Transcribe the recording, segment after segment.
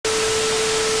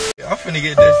I'm finna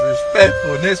get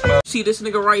disrespectful in this mouth. See this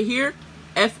nigga right here?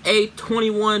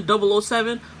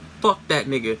 FA21007? Fuck that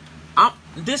nigga.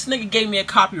 This nigga gave me a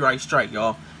copyright strike,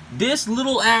 y'all. This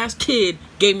little ass kid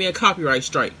gave me a copyright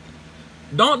strike.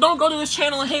 Don't go to this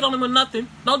channel and hate on him or nothing.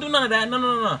 Don't do none of that.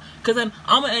 No. Cause then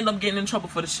I'm gonna end up getting in trouble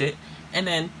for the shit. And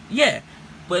then, yeah.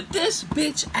 But this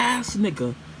bitch ass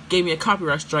nigga gave me a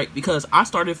copyright strike because I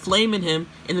started flaming him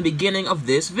in the beginning of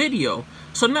this video.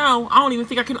 So now I don't even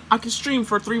think I can stream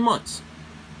for 3 months.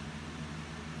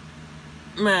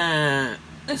 Man,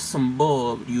 it's some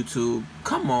bull, YouTube.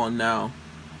 Come on now.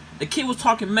 The kid was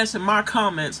talking mess in my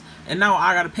comments, and now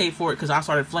I gotta pay for it because I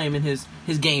started flaming his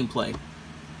gameplay.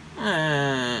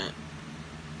 Man.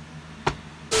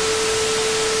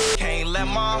 Can't let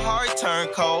my heart turn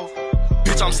cold.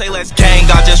 Bitch, I'm say let's gang.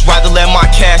 I just rather let my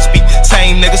cash speak.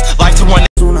 Same niggas like to run.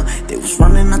 They was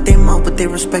running out their mouth, but they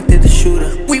respected the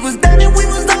shooter. We was dead and we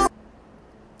was down. Do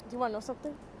you wanna know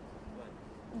something?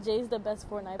 Jay's the best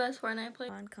Fortnite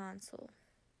player on console.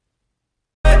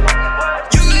 You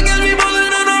can get me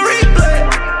bullet on a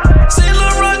replay. Say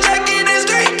LeBron jacket is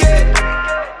great kid.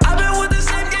 I've been with the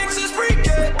same gang since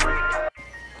pre-kid.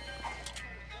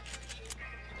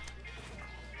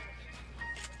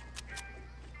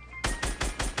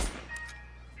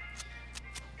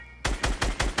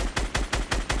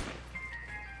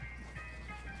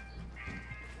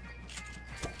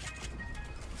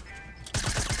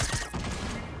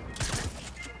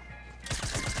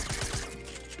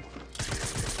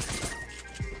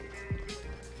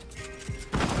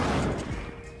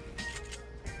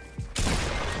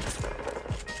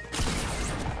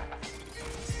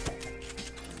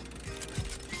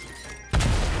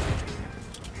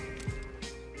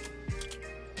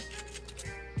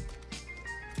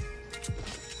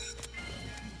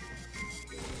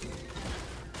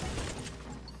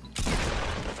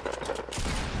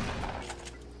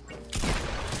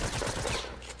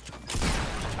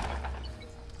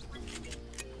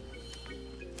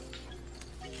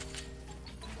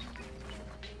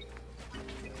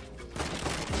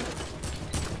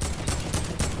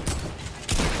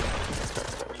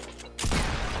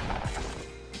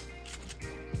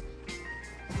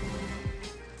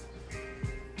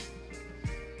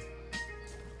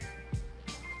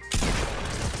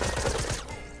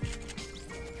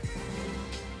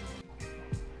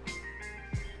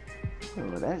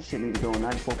 Oh, that shit need to go on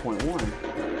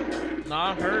 94.1.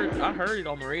 Nah, I heard it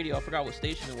on the radio. I forgot what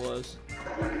station it was.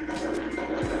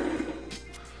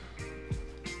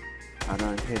 I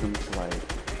done hit him to like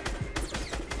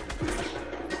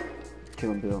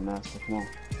kill him, Bill Master. Come on. I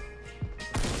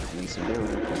need some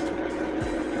building.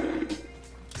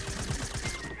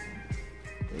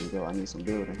 There you go. I need some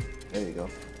building. There you go.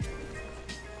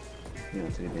 You know,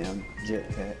 to the damn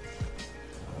jetpack.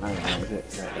 I ain't got a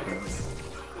jetpack.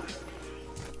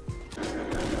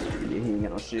 Yeah, he ain't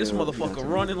got no shit. This motherfucker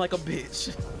running like a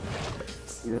bitch.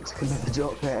 You know, to connect the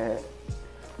jump pad.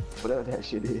 Whatever that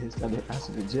shit is. That's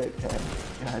the jetpack.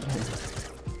 God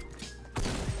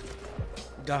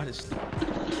damn. God is.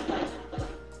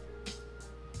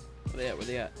 Where they at? Where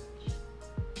they at?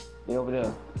 They over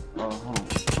there. Hold on.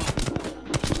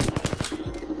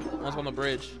 One's on the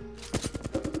bridge.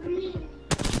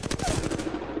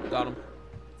 Got him.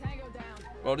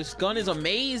 Bro, this gun is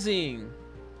amazing.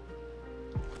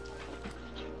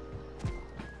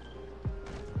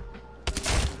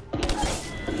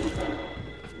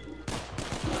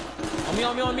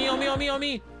 On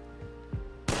me.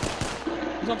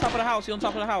 He's on top of the house. He's on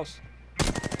top of the house.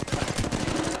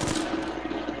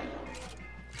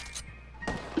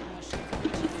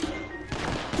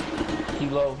 He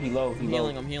low.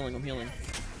 I'm healing.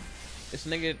 This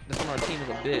nigga that's on our team is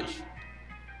a bitch.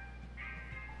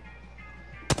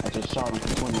 I just shot him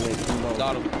from 28. He low.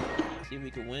 Got him. See if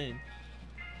we can win.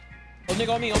 Oh,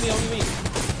 nigga, on me.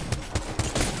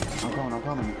 I'm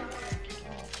coming.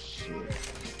 Oh, shit.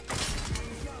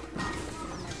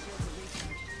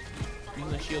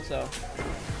 Using the shield cell.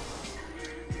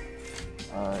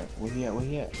 Alright, where he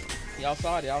at? He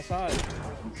outside.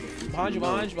 Behind you.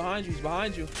 He's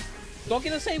behind you. Don't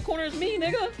get in the same corner as me,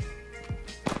 nigga.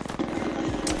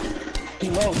 He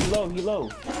low.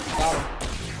 Got him.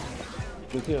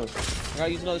 Good kill. I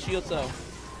gotta use another shield cell.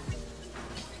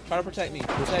 Try to protect me.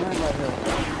 Protect me. Right here.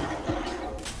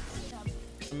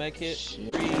 Med kit.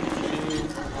 Shit. 3, 2,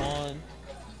 1.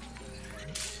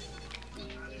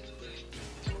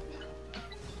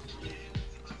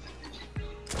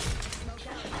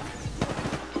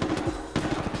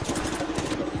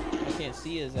 I can't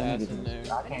see his ass in there.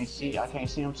 I can't see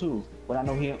him too. But I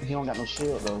know he don't got no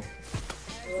shield though.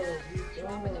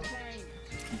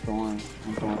 I'm throwing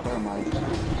thermite.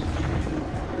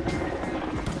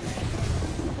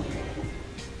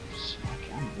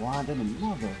 Why did the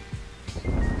mother?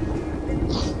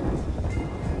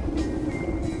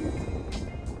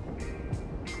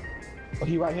 Oh,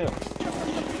 he right here.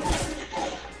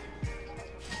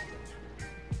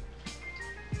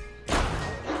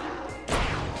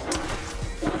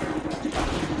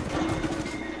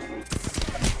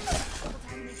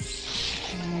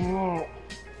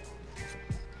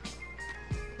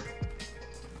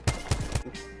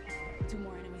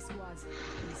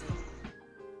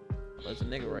 There's a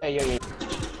nigga right. Hey, yeah.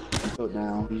 Put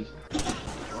down.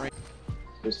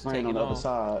 He's playing on the other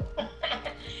side.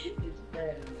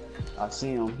 I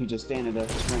see him. He just standing there.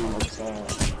 He's playing on the other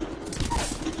side.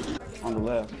 On the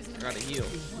left. I gotta heal.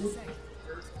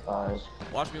 Alright.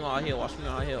 Watch me while I heal. Watch me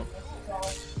while I heal.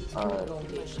 Alright.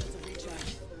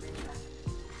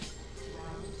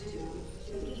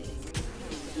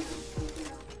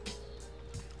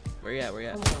 Where you at? Where you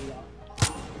at?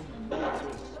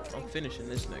 I'm finishing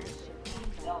this nigga.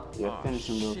 Yeah, finish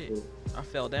him real quick. I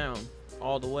fell down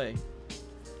all the way.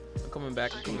 I'm coming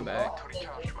back. I'm coming back.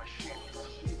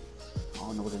 I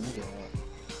don't know where the nigga at.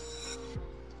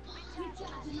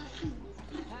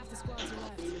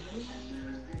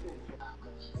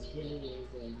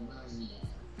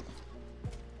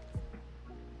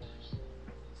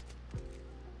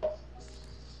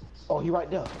 Oh, he right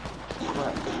there.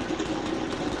 Right.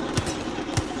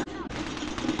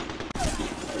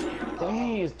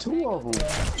 Dang, it's two of them.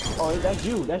 Oh, that's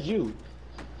you. That's you.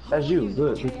 That's you.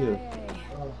 Good kill.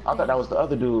 I thought that was the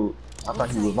other dude. I thought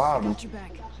he revived him.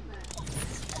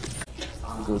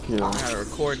 Good kill. I gotta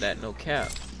record that, no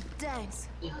cap. Thanks.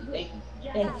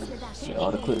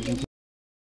 All the clips you